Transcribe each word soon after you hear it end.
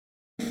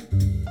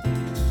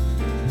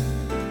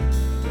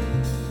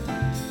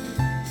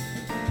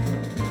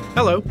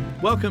Hello,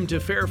 welcome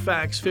to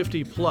Fairfax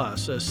 50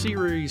 Plus, a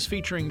series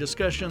featuring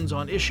discussions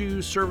on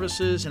issues,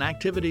 services, and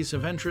activities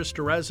of interest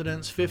to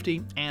residents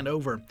 50 and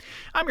over.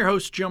 I'm your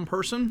host, Jim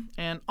Person,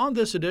 and on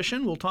this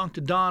edition, we'll talk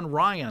to Don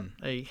Ryan,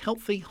 a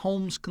healthy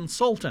homes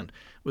consultant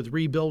with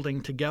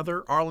Rebuilding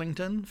Together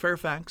Arlington,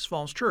 Fairfax,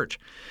 FallsChurch.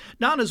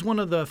 Don is one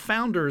of the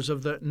founders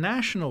of the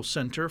National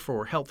Center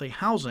for Healthy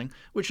Housing,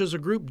 which is a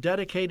group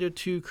dedicated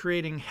to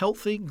creating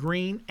healthy,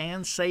 green,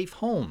 and safe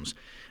homes.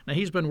 Now,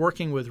 he's been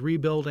working with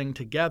Rebuilding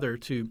Together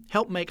to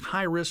help make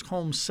high-risk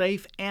homes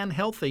safe and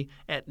healthy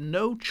at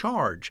no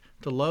charge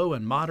to low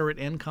and moderate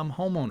income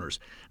homeowners.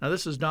 Now,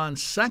 this is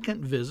Don's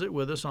second visit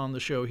with us on the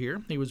show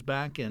here. He was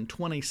back in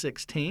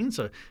 2016,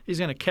 so he's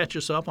going to catch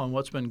us up on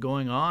what's been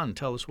going on and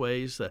tell us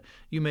ways that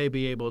you may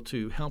be able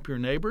to help your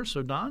neighbors.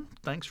 So, Don,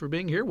 thanks for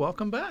being here.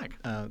 Welcome back.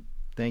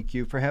 Thank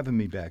you for having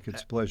me back.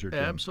 It's a pleasure,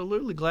 Tim.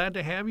 Absolutely. Glad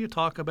to have you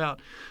talk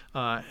about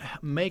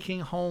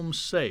making homes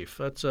safe.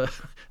 That's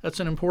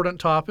an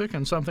important topic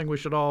and something we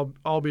should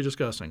all be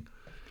discussing.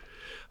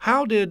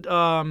 How did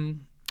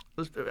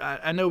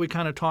I know we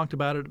kind of talked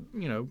about it,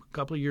 a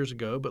couple of years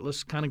ago, but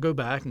let's kind of go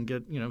back and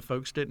get,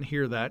 folks didn't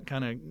hear that,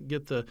 kind of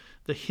get the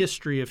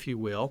history, if you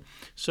will.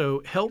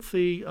 So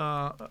healthy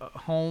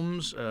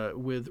homes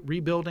with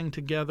Rebuilding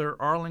Together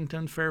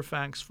Arlington,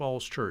 Fairfax,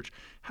 FallsChurch.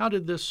 How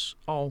did this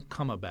all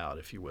come about,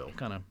 if you will?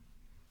 Kind of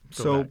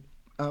go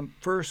back.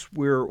 First,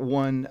 we're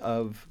one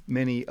of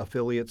many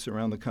affiliates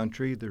around the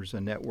country. There's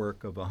a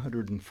network of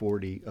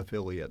 140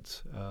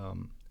 affiliates.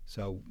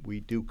 So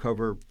we do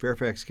cover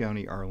Fairfax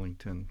County,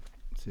 Arlington,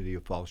 City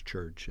of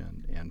FallsChurch,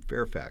 and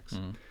Fairfax.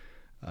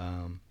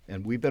 Mm-hmm.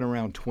 And we've been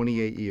around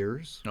 28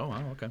 years. Oh,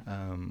 wow, okay.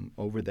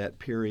 Over that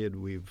period,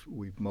 we've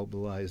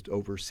mobilized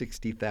over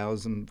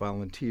 60,000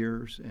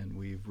 volunteers, and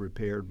we've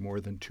repaired more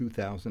than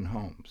 2,000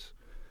 homes.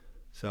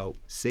 So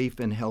safe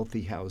and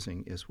healthy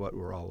housing is what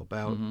we're all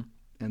about. Mm-hmm.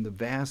 And the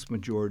vast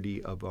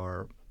majority of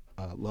our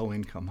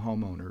low-income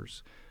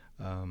homeowners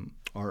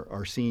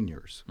are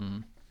seniors. Mm-hmm.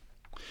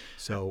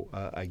 So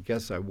I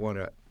guess I want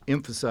to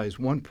emphasize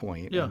one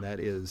point, and that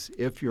is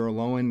if you're a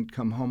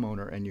low-income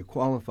homeowner and you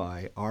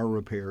qualify, our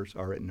repairs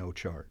are at no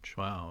charge.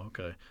 Wow,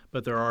 okay.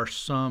 But there are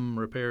some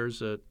repairs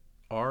that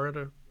are at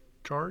a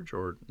charge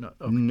or no?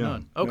 Okay,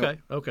 none? Okay,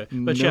 no. Okay.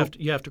 But no.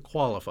 you have to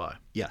qualify.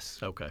 Yes.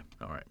 Okay,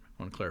 all right.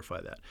 I want to clarify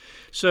that.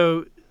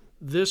 So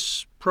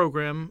this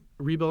program,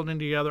 Rebuilding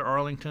Together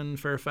Arlington,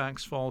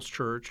 Fairfax,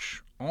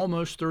 FallsChurch,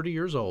 almost 30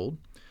 years old.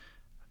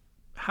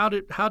 How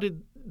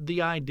did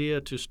the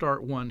idea to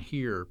start one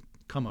here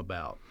come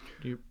about?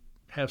 Do you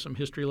have some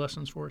history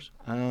lessons for us?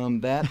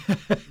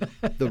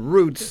 The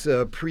roots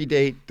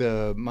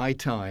predate my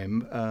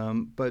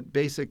time, but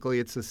basically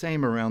it's the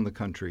same around the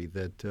country,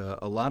 that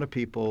a lot of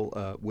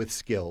people with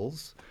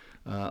skills,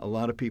 a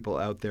lot of people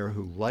out there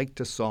who like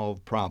to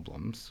solve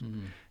problems.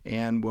 Mm-hmm.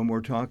 And when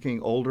we're talking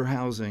older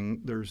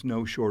housing, there's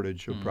no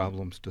shortage of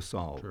problems to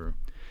solve. Sure.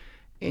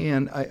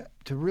 And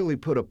to really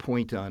put a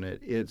point on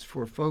it, it's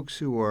for folks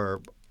who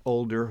are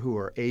older, who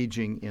are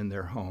aging in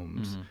their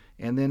homes. Mm-hmm.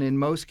 And then in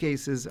most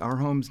cases, our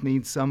homes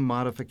need some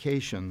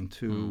modification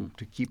to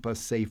keep us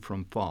safe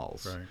from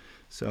falls. Right.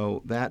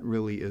 So that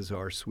really is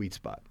our sweet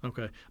spot.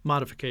 Okay.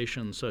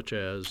 Modifications such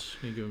as,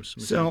 can you give us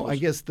some examples? So I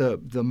guess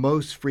the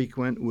most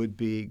frequent would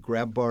be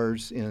grab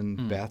bars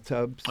in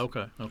bathtubs.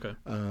 Okay.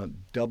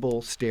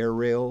 Double stair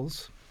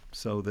rails,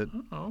 so that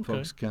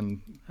folks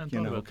can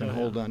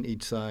hold on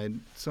each side.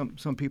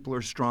 Some people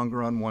are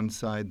stronger on one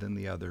side than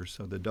the other,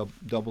 so the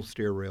double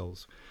stair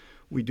rails.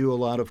 We do a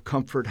lot of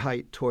comfort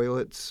height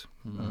toilets,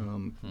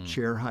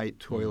 chair height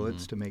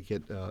toilets to make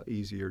it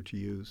easier to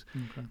use,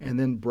 and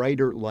then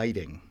brighter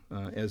lighting.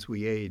 As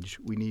we age,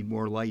 we need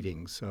more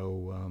lighting,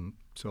 so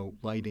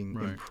lighting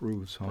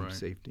improves home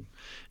safety.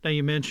 Now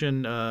you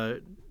mentioned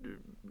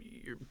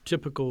your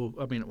typical.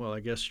 I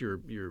guess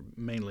you're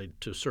mainly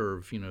to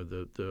serve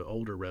the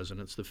older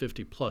residents, the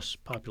 50+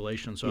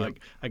 population. So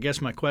I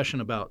guess my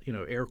question about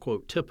air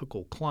quote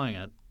typical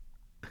client,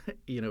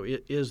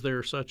 is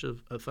there such a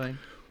thing?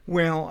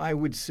 Well, I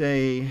would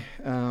say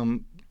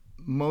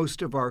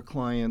most of our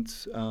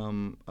clients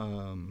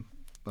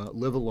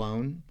live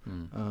alone.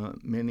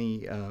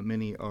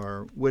 Many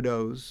are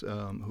widows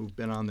who've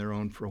been on their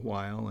own for a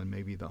while, and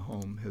maybe the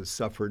home has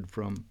suffered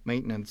from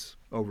maintenance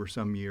over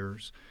some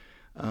years.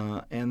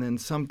 And then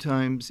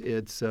sometimes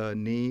it's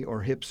knee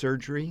or hip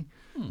surgery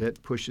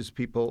that pushes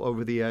people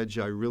over the edge.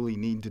 I really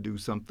need to do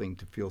something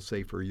to feel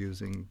safer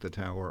using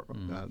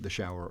the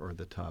shower or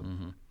the tub.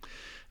 Mm-hmm.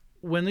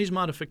 When these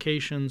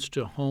modifications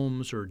to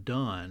homes are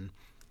done,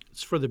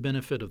 it's for the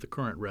benefit of the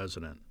current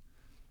resident.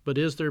 But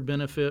is there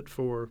benefit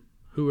for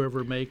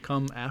whoever may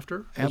come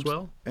after as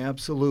well?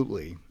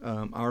 Absolutely.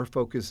 Our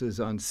focus is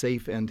on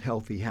safe and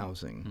healthy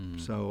housing.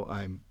 So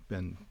I've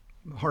been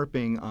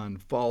harping on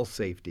fall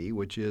safety,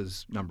 which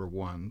is number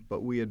one,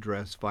 but we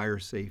address fire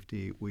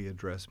safety, we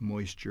address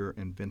moisture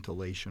and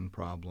ventilation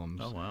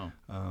problems. Oh, wow.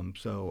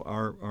 So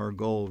our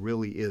goal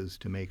really is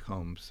to make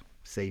homes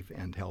safe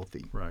and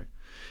healthy. Right.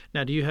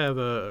 Now, do you have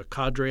a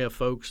cadre of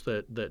folks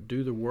that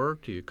do the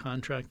work? Do you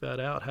contract that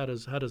out? How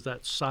does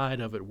that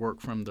side of it work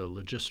from the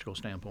logistical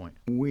standpoint?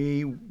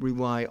 We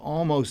rely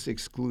almost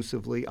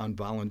exclusively on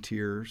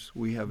volunteers.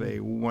 We have a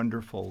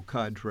wonderful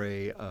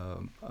cadre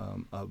of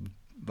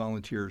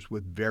volunteers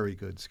with very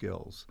good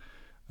skills.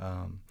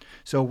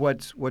 So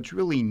what's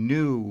really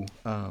new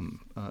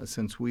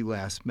since we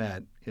last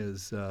met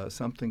is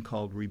something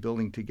called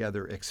Rebuilding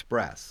Together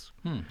Express.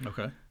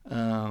 Okay.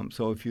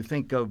 So if you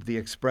think of the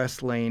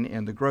express lane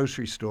and the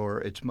grocery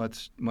store, it's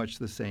much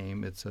the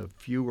same. It's a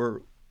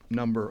fewer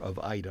number of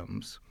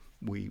items.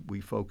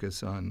 We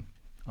focus on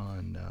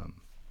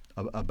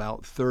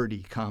about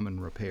 30 common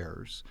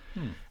repairs.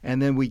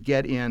 And then we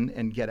get in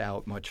and get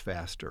out much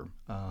faster.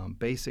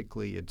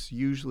 Basically, it's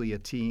usually a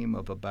team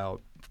of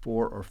about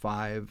 4 or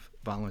 5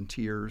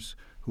 volunteers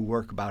who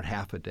work about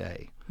half a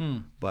day.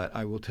 But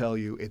I will tell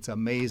you, it's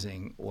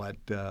amazing what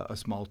a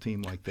small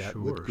team like that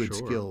with good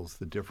skills,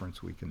 the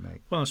difference we can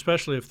make. Well,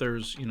 especially if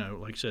there's,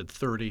 like I said,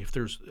 30, if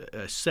there's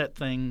a set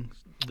thing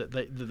that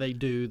they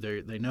do,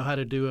 they know how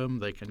to do them,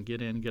 they can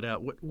get in, get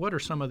out. What are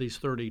some of these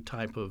 30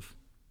 type of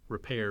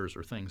repairs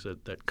or things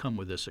that come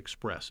with this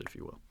express, if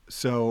you will?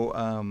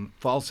 So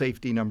fall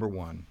safety, number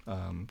one,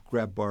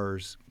 grab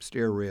bars,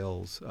 stair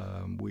rails.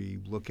 We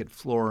look at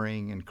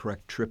flooring and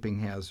correct tripping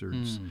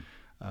hazards.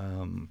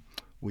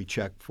 We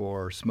check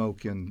for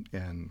smoke and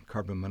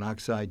carbon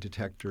monoxide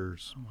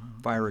detectors,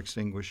 fire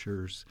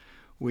extinguishers.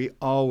 We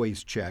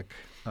always check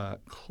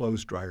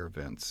clothes dryer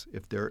vents.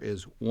 If there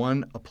is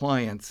one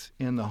appliance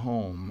in the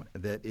home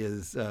that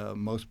is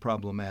most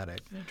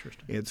problematic,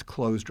 it's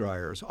clothes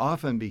dryers,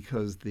 often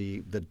because the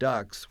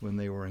ducts, when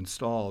they were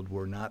installed,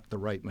 were not the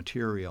right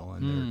material,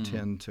 and they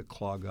tend to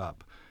clog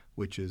up,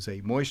 which is a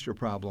moisture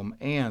problem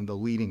and the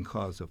leading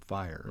cause of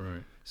fire.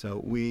 Right.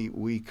 So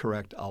we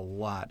correct a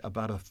lot.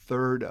 About a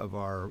third of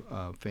our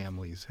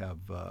families have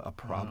a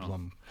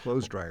problem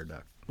clothes dryer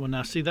duct. Well,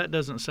 now, see, that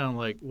doesn't sound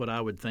like what I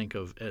would think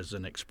of as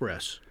an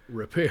express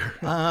repair.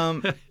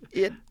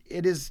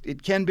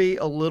 It can be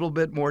a little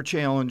bit more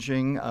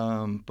challenging,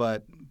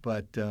 but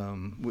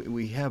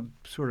we have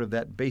sort of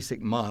that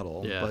basic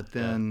model. Yeah, but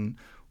then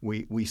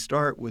we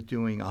start with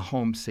doing a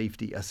home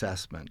safety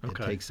assessment. It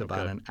takes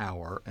about an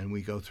hour, and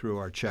we go through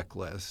our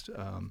checklist.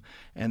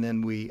 And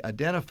then we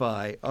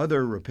identify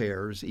other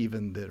repairs,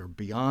 even that are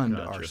beyond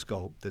our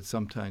scope, that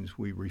sometimes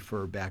we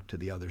refer back to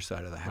the other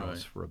side of the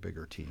house for a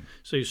bigger team.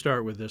 So you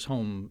start with this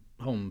home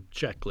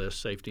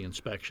checklist, safety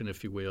inspection,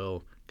 if you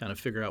will, kind of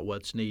figure out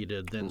what's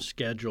needed, then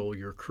schedule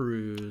your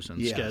crews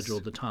and schedule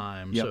the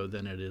time. So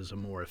then it is a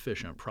more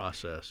efficient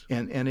process.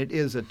 And it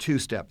is a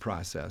two-step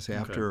process.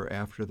 After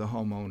the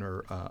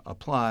homeowner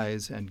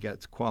applies and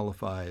gets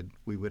qualified,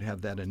 we would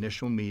have that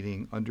initial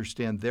meeting,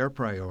 understand their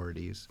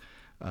priorities,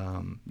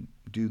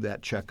 do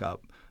that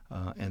checkup,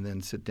 and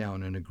then sit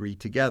down and agree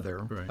together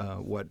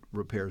what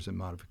repairs and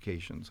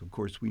modifications. Of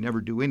course, we never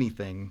do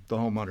anything the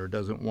homeowner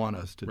doesn't want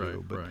us to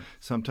do, but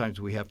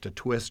sometimes we have to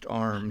twist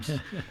arms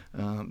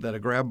that a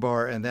grab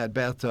bar and that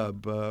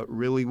bathtub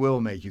really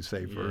will make you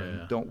safer.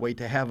 And don't wait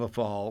to have a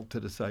fall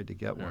to decide to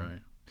get one. Right.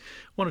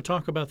 I want to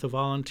talk about the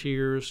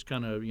volunteers,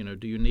 kind of,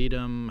 do you need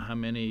them? How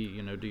many,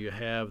 do you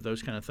have?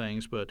 Those kind of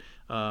things. But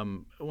I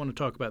want to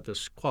talk about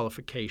this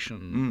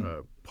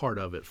qualification part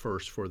of it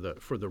first for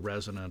the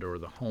resident or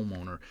the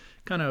homeowner.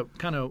 Kind of,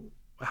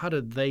 how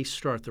did they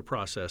start the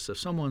process? If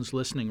someone's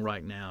listening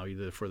right now,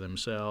 either for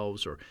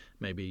themselves or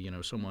maybe,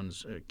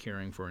 someone's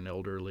caring for an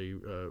elderly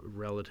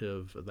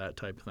relative, that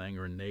type of thing,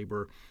 or a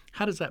neighbor,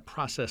 how does that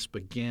process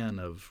begin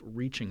of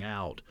reaching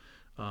out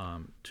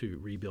to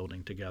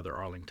Rebuilding Together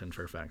Arlington,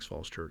 Fairfax,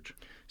 FallsChurch?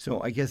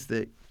 So I guess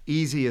the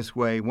easiest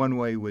way, one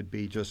way would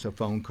be just a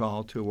phone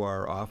call to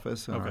our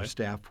office, and our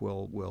staff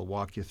will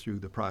walk you through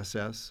the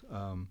process.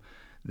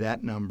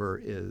 That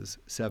number is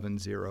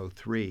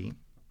 703-528-1999.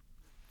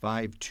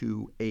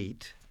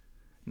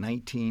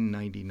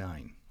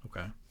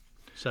 Okay.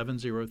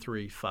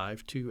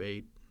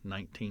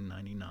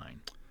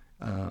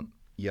 703-528-1999.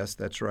 Yes,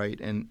 that's right.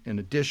 And in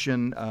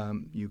addition,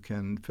 you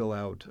can fill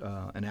out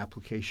an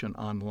application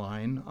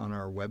online on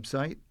our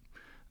website.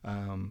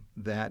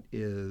 That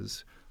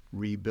is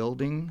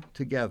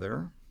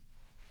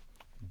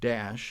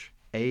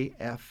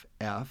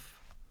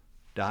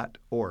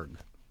rebuildingtogether-aff.org.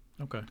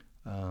 Okay.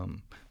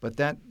 But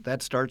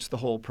that starts the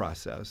whole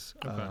process.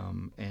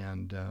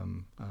 And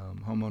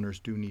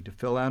homeowners do need to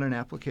fill out an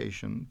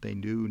application. They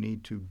do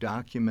need to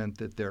document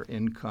that their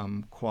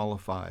income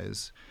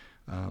qualifies.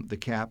 The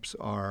caps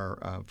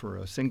are for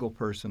a single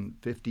person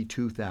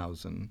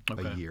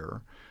 $52,000 a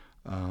year,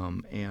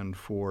 and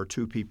for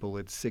two people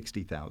it's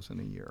 $60,000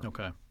 a year.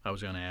 Okay, I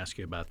was going to ask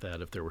you about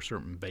that. If there were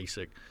certain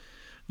basic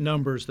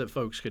numbers that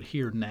folks could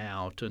hear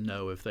now to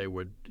know if they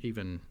would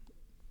even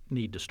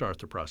need to start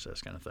the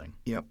process, kind of thing.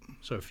 Yep.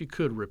 So if you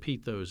could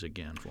repeat those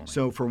again for me.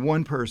 So for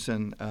one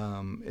person,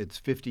 it's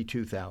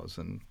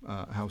 $52,000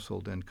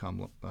 household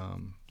income,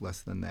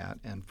 less than that,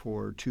 and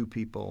for two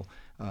people,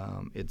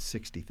 it's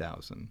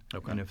 $60,000.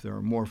 Okay. And if there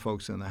are more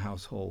folks in the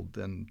household,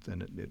 then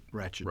it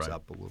ratchets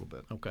up a little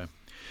bit. Okay.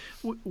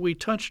 We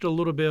touched a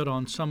little bit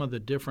on some of the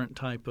different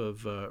type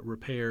of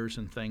repairs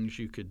and things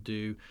you could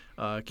do.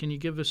 Can you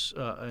give us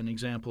an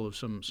example of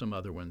some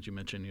other ones? You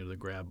mentioned the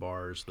grab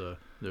bars, the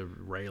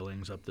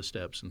railings up the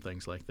steps and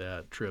things like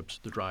that, trips,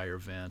 the dryer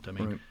vent. I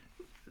mean, Right.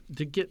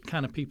 To get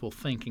kind of people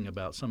thinking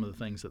about some of the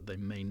things that they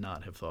may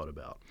not have thought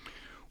about.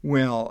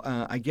 Well,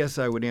 I guess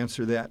I would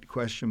answer that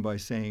question by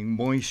saying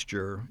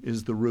moisture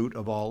is the root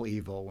of all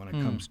evil when it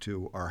comes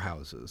to our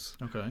houses.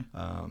 Okay.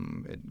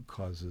 It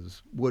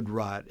causes wood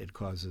rot. It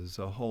causes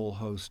a whole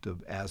host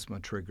of asthma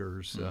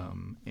triggers.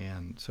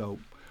 And so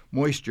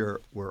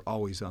moisture we're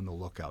always on the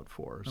lookout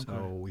for. Okay.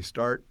 So we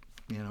start,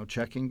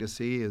 checking to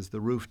see, is the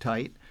roof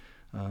tight?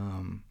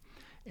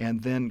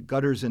 And then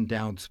gutters and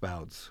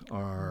downspouts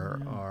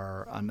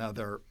are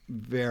another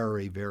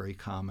very, very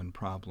common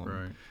problem.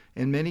 Right.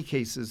 In many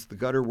cases, the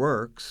gutter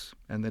works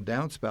and the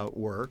downspout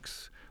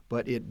works,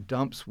 but it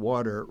dumps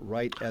water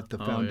right at the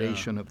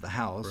foundation of the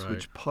house, Right.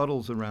 which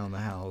puddles around the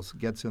house,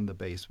 gets in the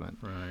basement.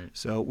 Right.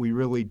 So we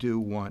really do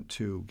want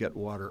to get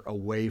water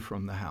away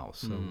from the house.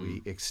 So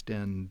we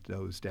extend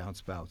those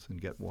downspouts and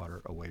get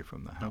water away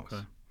from the house.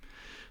 Okay.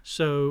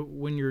 So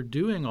when you're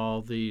doing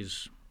all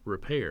these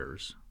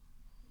repairs,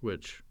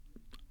 which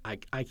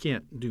I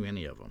can't do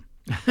any of them,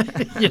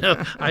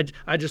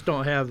 I just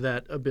don't have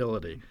that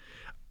ability.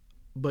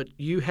 But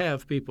you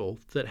have people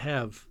that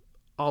have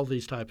all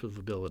these types of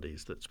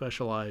abilities that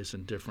specialize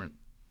in different,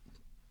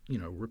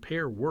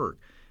 repair work.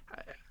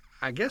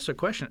 I guess a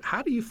question: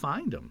 how do you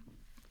find them?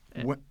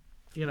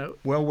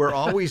 Well, we're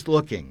always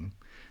looking.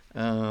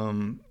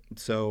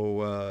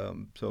 So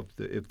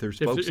if there's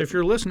folks, if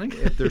you're listening,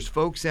 if there's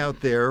folks out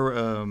there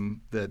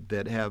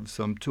that have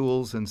some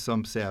tools and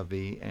some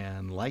savvy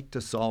and like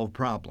to solve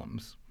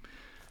problems,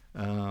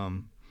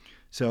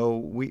 so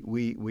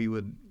we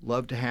would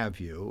love to have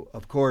you.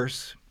 Of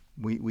course,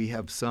 we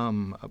have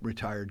some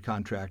retired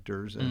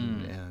contractors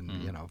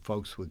and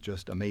folks with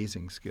just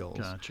amazing skills.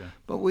 Gotcha.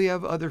 But we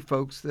have other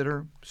folks that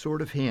are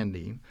sort of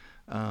handy,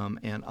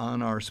 and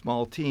on our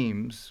small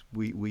teams,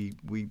 we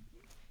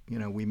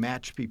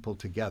match people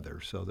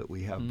together so that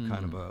we have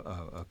kind of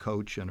a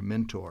coach and a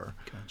mentor.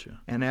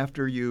 Gotcha. And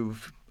after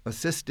you've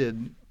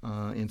assisted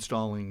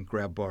installing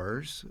grab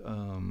bars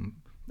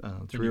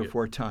 3 or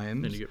 4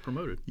 times, then you get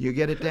promoted. You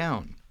get it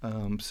down.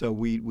 So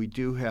we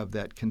do have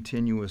that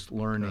continuous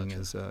learning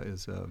Gotcha.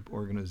 as a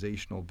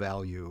organizational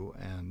value,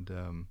 and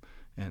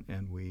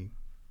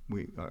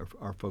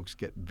our folks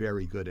get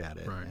very good at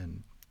it, Right.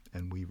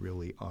 and we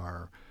really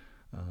are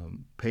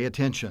pay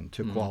attention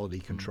to quality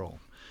control.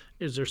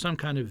 Is there some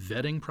kind of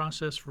vetting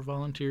process for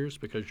volunteers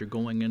because you're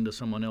going into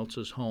someone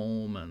else's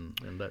home and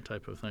that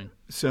type of thing?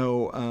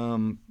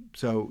 So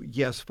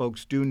yes,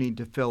 folks do need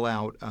to fill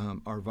out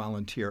our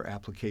volunteer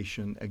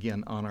application.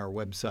 Again, on our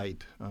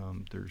website,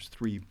 there's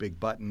 3 big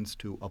buttons: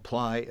 to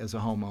apply as a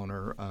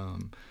homeowner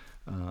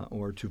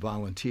or to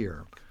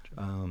volunteer.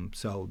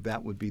 So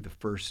that would be the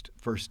first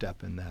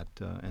step in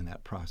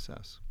that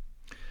process.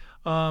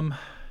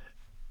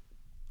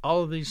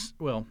 All of these,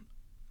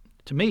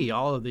 to me,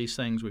 all of these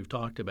things we've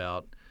talked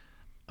about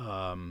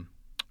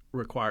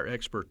require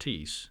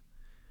expertise,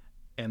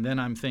 and then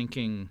I'm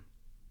thinking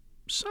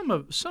some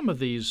of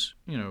these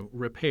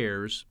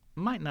repairs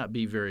might not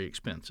be very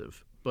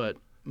expensive, but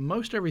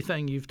most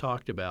everything you've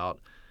talked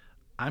about,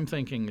 I'm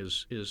thinking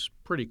is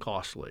pretty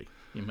costly.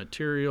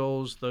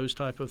 Materials, those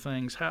type of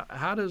things.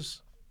 How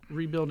does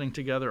Rebuilding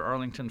Together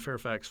Arlington,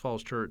 Fairfax,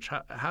 FallsChurch,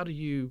 how do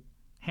you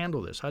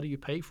handle this? How do you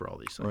pay for all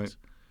these things? Right.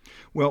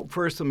 Well,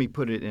 first, let me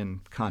put it in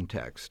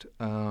context.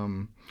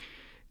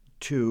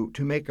 To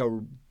make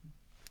a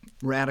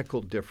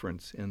radical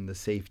difference in the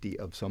safety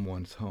of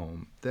someone's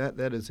home,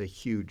 that is a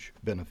huge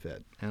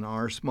benefit. And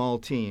our small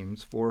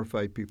teams, 4 or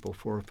 5 people,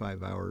 4 or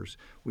 5 hours,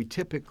 we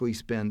typically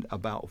spend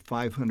about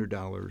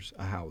 $500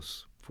 a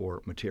house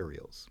for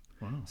materials.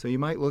 Wow. So you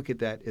might look at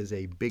that as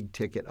a big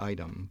ticket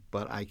item,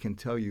 but I can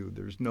tell you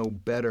there's no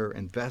better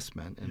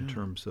investment in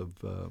terms of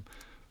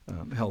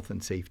health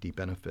and safety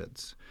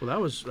benefits. Well, that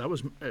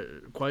was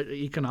quite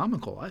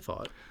economical, I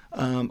thought.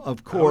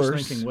 Of course, I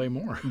was thinking way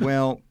more.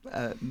 Well,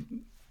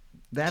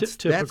 that's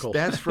typical.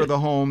 That's for the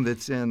home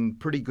that's in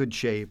pretty good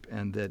shape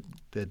and that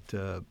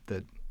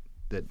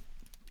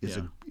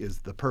is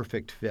the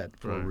perfect fit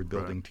for Right,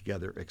 Rebuilding right.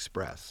 Together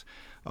Express.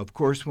 Of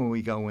course, when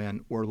we go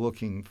in, we're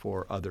looking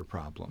for other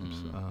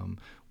problems.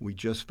 We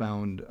just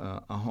found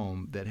a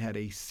home that had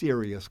a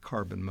serious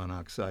carbon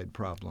monoxide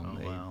problem.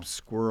 Oh, wow. A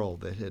squirrel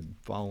that had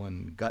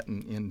fallen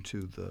gutting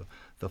into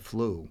the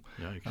flue.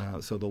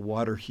 Yikes. So the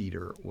water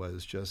heater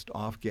was just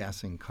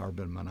off-gassing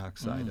carbon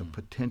monoxide, a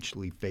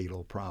potentially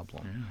fatal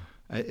problem.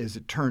 As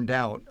it turned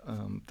out,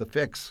 the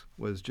fix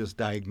was just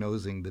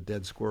diagnosing the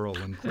dead squirrel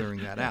and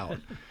clearing that out.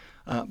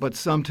 But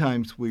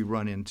sometimes we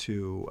run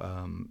into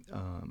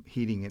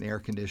heating and air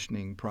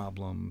conditioning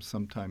problems,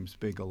 sometimes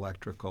big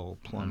electrical,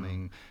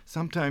 plumbing,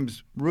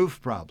 sometimes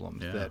roof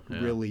problems that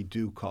really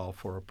do call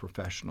for a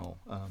professional.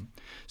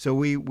 So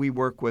we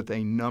work with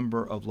a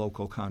number of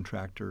local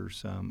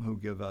contractors who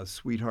give us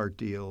sweetheart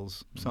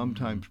deals,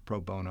 sometimes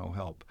pro bono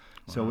help.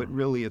 Wow. So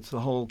it's the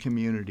whole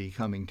community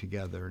coming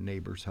together,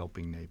 neighbors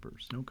helping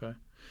neighbors. Okay.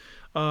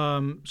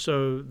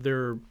 So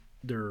they're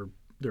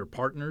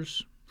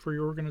partners for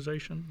your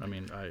organization? I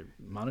mean,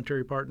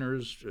 monetary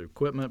partners,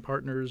 equipment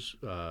partners,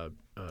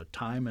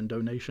 time and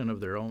donation of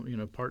their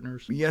own,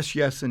 partners?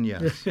 Yes, and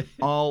yes.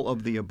 All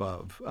of the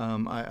above.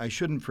 I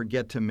shouldn't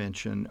forget to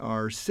mention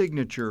our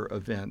signature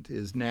event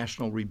is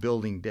National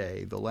Rebuilding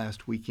Day, the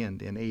last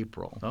weekend in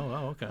April.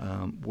 Oh, okay.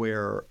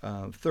 Where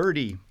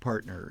 30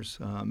 partners,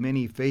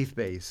 many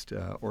faith-based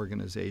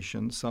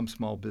organizations, some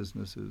small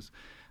businesses,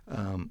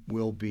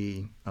 will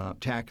be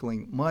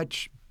tackling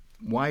much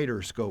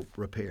wider scope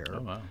repair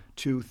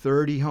to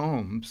 30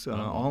 homes,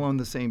 all on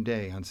the same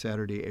day on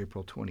Saturday,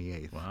 April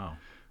 28th. Wow.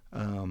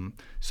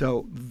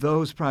 So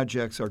those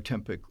projects are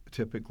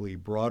typically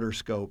broader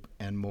scope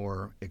and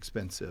more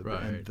expensive.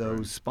 And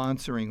those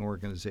sponsoring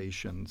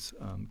organizations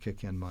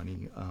kick in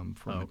money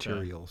for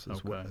materials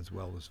as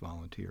well as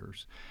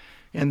volunteers.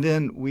 And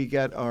then we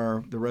get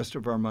the rest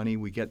of our money.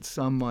 We get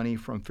some money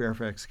from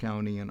Fairfax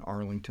County and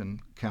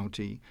Arlington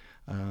County.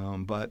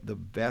 But the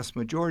vast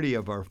majority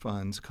of our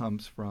funds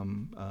comes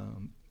from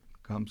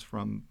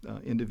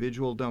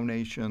individual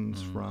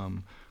donations,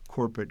 from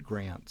corporate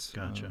grants.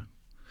 Gotcha.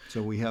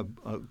 So we have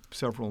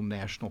several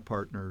national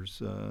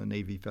partners: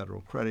 Navy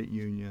Federal Credit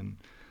Union,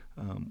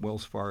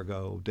 Wells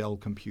Fargo, Dell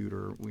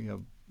Computer. We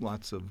have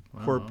lots of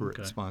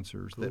corporate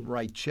sponsors that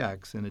write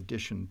checks in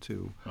addition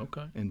to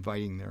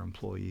inviting their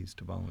employees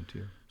to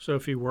volunteer. So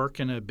if you work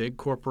in a big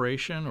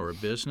corporation or a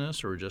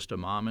business or just a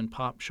mom and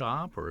pop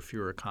shop, or if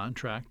you're a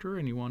contractor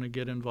and you want to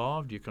get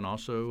involved, you can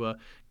also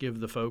give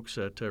the folks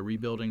at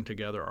Rebuilding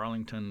Together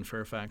Arlington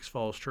Fairfax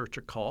Falls Church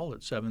a call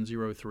at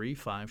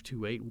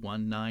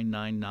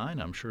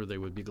 703-528-1999. I'm sure they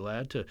would be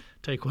glad to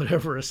take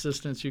whatever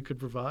assistance you could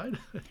provide.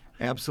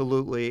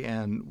 Absolutely,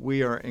 and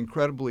we are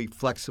incredibly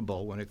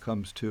flexible when it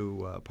comes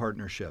to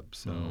partnerships.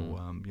 So,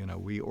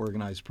 we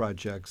organize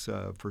projects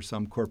for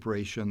some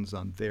corporations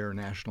on their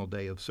National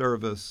Day of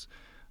Service.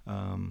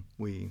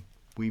 We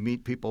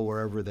meet people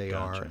wherever they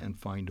are and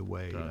find a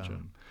way.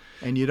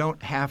 And you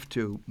don't have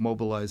to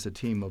mobilize a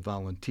team of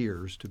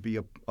volunteers to be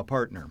a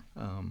partner.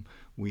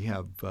 We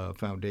have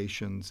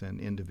foundations and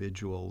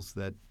individuals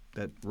that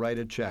write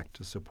a check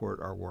to support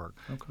our work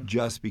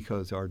just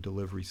because our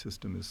delivery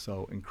system is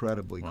so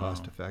incredibly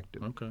cost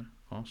effective. Okay,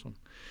 awesome.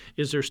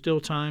 Is there still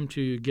time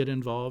to get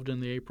involved in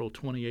the April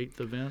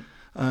 28th event?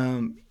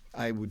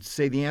 I would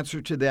say the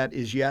answer to that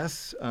is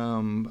yes.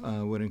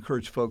 I would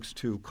encourage folks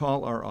to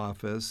call our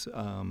office.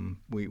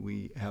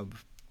 We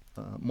have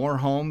more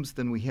homes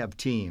than we have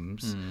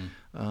teams,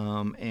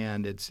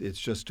 and it's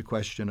just a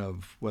question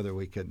of whether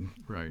we could.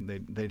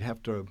 They'd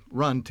have to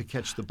run to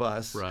catch the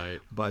bus.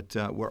 But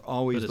we're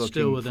always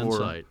looking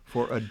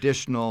for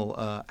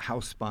additional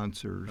house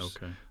sponsors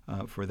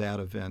for that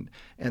event.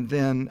 And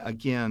then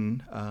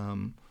again,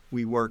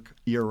 we work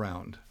year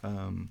round.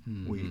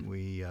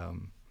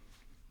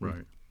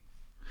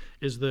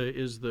 Is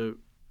the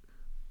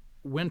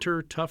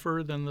winter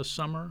tougher than the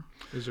summer?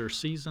 Is there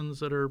seasons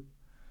that are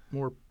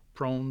more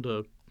prone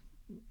to,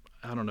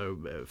 I don't know,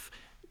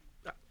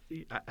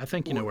 I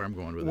think you know where I'm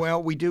going with this.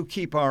 Well, we do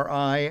keep our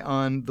eye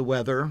on the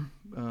weather.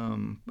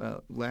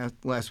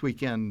 Last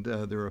weekend,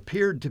 there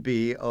appeared to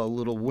be a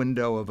little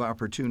window of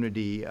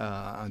opportunity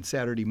on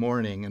Saturday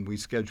morning, and we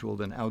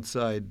scheduled an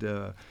outside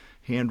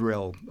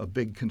handrail, a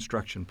big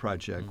construction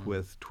project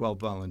with 12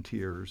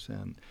 volunteers.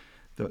 And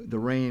the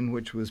rain,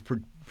 which was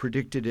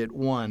predicted at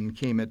 1,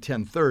 came at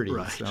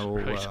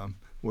 10:30.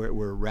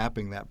 We're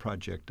wrapping that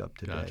project up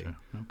today. Gotcha.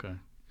 Okay.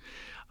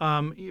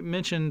 You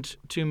mentioned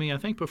to me, I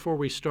think before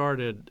we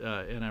started,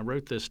 and I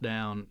wrote this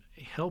down,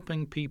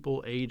 helping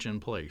people age in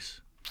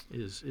place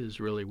is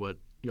really what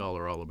y'all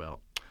are all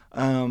about.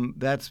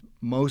 That's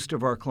most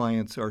of our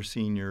clients are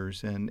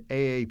seniors, and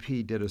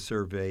AAP did a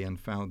survey and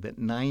found that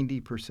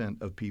 90%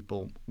 of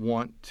people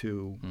want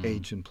to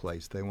age in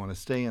place. They want to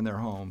stay in their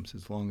homes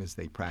as long as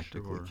they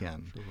practically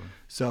can.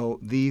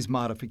 So these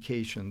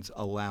modifications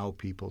allow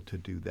people to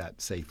do that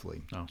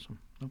safely. Awesome.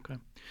 Okay.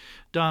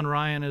 Don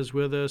Ryan is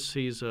with us.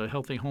 He's a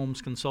healthy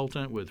homes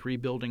consultant with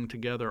Rebuilding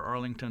Together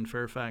Arlington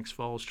Fairfax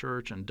Falls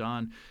Church. And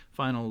Don,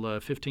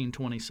 final 15,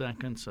 20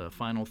 seconds,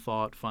 final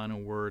thought,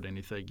 final word,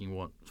 anything you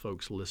want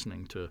folks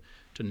listening to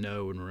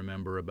know and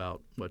remember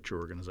about what your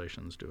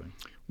organization is doing.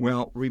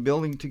 Well,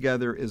 Rebuilding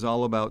Together is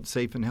all about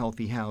safe and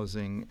healthy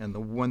housing. And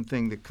the one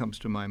thing that comes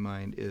to my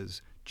mind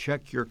is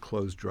check your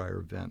clothes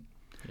dryer vent.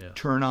 Yes.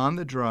 Turn on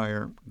the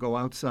dryer, go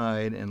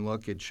outside, and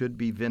look, it should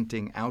be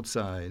venting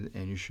outside,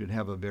 and you should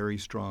have a very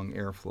strong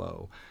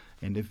airflow.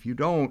 And if you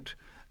don't,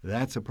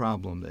 that's a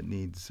problem that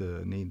needs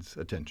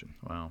attention.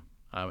 Wow.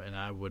 And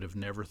I would have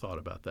never thought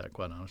about that,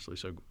 quite honestly.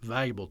 So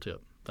valuable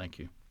tip. Thank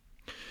you.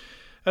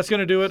 That's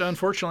going to do it,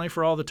 unfortunately,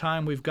 for all the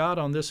time we've got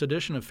on this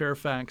edition of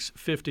Fairfax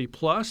 50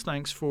 Plus.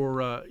 Thanks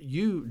for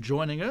you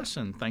joining us,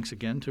 and thanks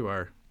again to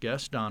our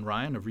guest, Don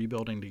Ryan of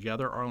Rebuilding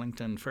Together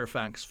Arlington,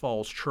 Fairfax,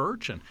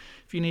 FallsChurch. And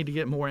if you need to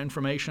get more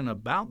information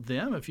about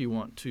them, if you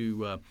want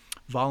to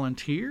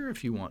volunteer,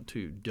 if you want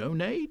to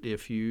donate,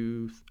 if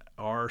you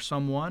are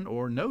someone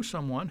or know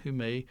someone who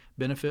may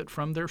benefit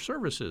from their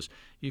services,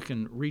 you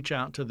can reach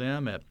out to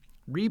them at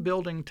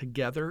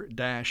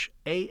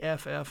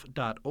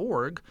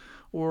rebuildingtogether-aff.org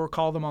or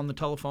call them on the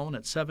telephone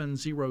at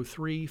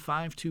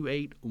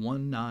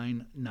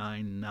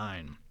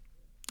 703-528-1999.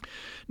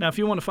 Now, if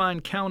you want to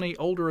find county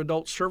older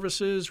adult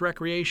services,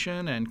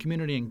 recreation, and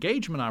community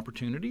engagement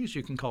opportunities,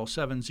 you can call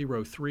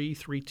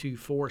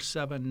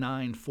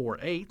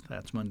 703-324-7948.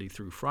 That's Monday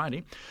through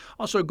Friday.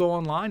 Also, go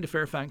online to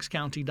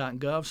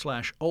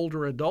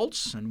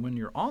fairfaxcounty.gov/olderadults, and when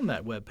you're on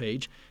that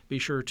webpage, be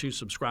sure to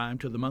subscribe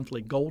to the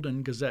monthly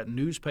Golden Gazette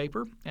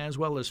newspaper, as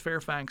well as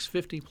Fairfax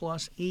 50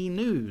 Plus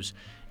e-News.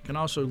 You can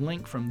also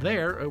link from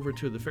there over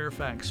to the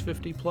Fairfax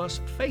 50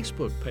 Plus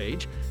Facebook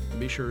page.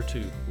 Be sure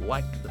to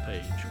like the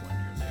page when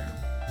you're there.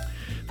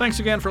 Thanks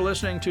again for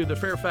listening to the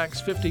Fairfax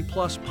 50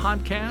 Plus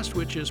podcast,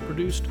 which is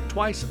produced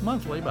twice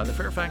monthly by the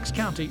Fairfax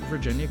County,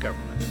 Virginia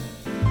government.